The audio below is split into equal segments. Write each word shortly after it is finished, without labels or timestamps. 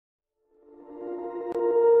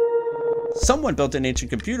Someone built an ancient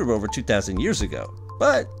computer over 2,000 years ago,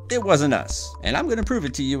 but it wasn't us. And I'm gonna prove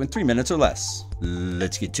it to you in 3 minutes or less.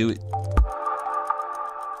 Let's get to it.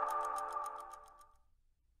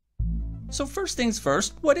 So first things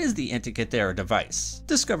first, what is the Antikythera device?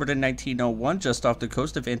 Discovered in 1901 just off the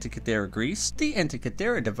coast of Antikythera, Greece, the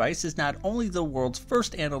Antikythera device is not only the world's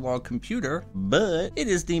first analog computer, but it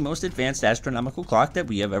is the most advanced astronomical clock that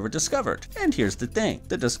we have ever discovered. And here's the thing,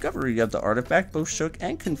 the discovery of the artifact both shook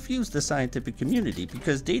and confused the scientific community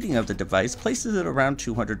because dating of the device places it around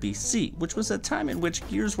 200 BC, which was a time in which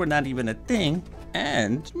gears were not even a thing,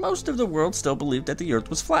 and most of the world still believed that the Earth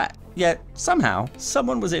was flat. Yet, somehow,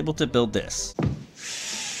 someone was able to build this.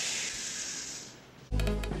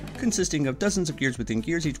 Consisting of dozens of gears within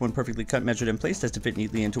gears, each one perfectly cut, measured, and placed as to fit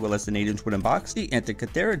neatly into a less than 8-inch wooden box, the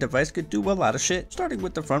Antikythera device could do a lot of shit. Starting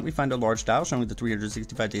with the front, we find a large dial showing the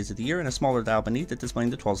 365 days of the year and a smaller dial beneath it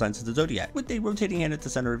displaying the 12 signs of the zodiac, with a rotating hand at the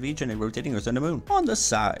center of each and a rotating Earth and a moon. On the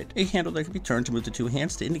side, a handle that can be turned to move the two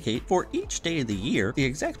hands to indicate, for each day of the year, the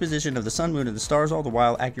exact position of the sun, moon, and the stars, all the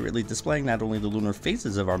while accurately displaying not only the lunar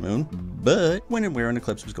phases of our moon, but when and where an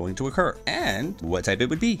eclipse was going to occur, and what type it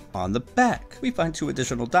would be. On the back, we find two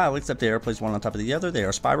additional dials, except they are placed one on top of the other, they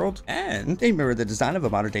are spiraled, and they mirror the design of a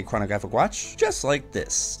modern-day chronographic watch, just like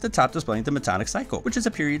this. The top displaying the Metonic cycle, which is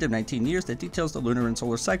a period of 19 years that details the lunar and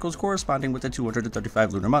solar cycles corresponding with the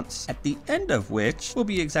 235 lunar months, at the end of which will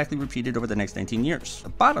be exactly repeated over the next 19 years. The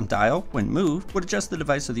bottom dial, when moved, would adjust the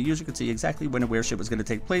device so the user could see exactly when and where shit was going to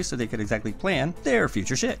take place so they could exactly plan their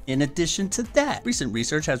future shit. In addition to that, recent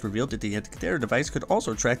research has revealed that the Antikythera device could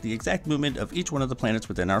also track the exact movement of each one of the planets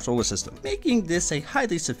within our solar system, making this a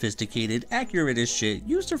highly sophisticated, accurate as shit,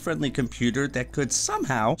 user-friendly computer that could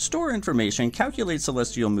somehow store information, calculate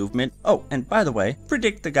celestial movement, oh, and by the way,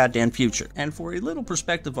 predict the goddamn future. And for a little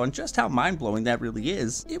perspective on just how mind-blowing that really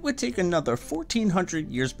is, it would take another 1,400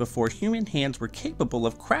 years before human hands were capable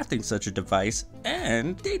of crafting such a device,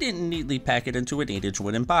 and they didn't neatly pack it into an 8-inch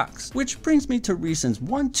wooden box. Which brings me to reasons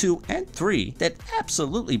 1, 2, and 3 that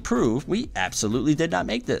absolutely prove we absolutely did not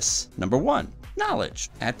make this. Number 1. Knowledge.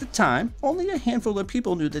 At the time, only a handful of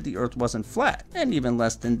people knew that the Earth wasn't flat, and even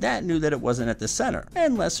less than that knew that it wasn't at the center,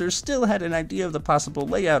 and lesser still had an idea of the possible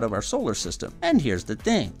layout of our solar system. And here's the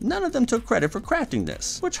thing, none of them took credit for crafting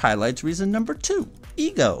this, which highlights reason number 2.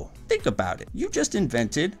 Ego. Think about it. You just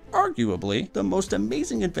invented, arguably, the most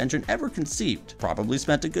amazing invention ever conceived. Probably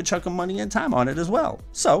spent a good chunk of money and time on it as well.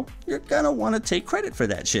 So, you're gonna want to take credit for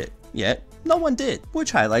that shit. Yet, no one did,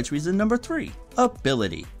 which highlights reason number 3.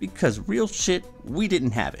 Ability. Because real shit, we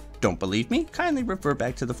didn't have it. Don't believe me? Kindly refer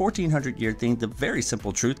back to the 1400-year thing, the very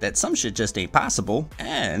simple truth that some shit just ain't possible,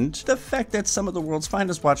 and the fact that some of the world's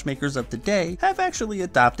finest watchmakers of the day have actually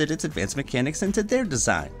adopted its advanced mechanics into their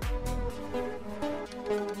design.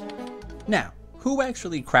 Now, who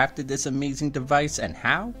actually crafted this amazing device and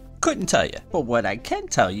how? Couldn't tell you, but what I can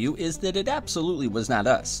tell you is that it absolutely was not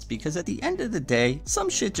us, because at the end of the day, some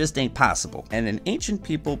shit just ain't possible, and an ancient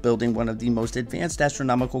people building one of the most advanced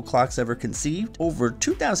astronomical clocks ever conceived over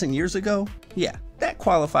 2,000 years ago, yeah, that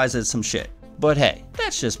qualifies as some shit. But hey,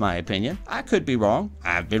 that's just my opinion. I could be wrong.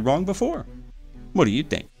 I've been wrong before. What do you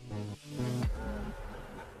think?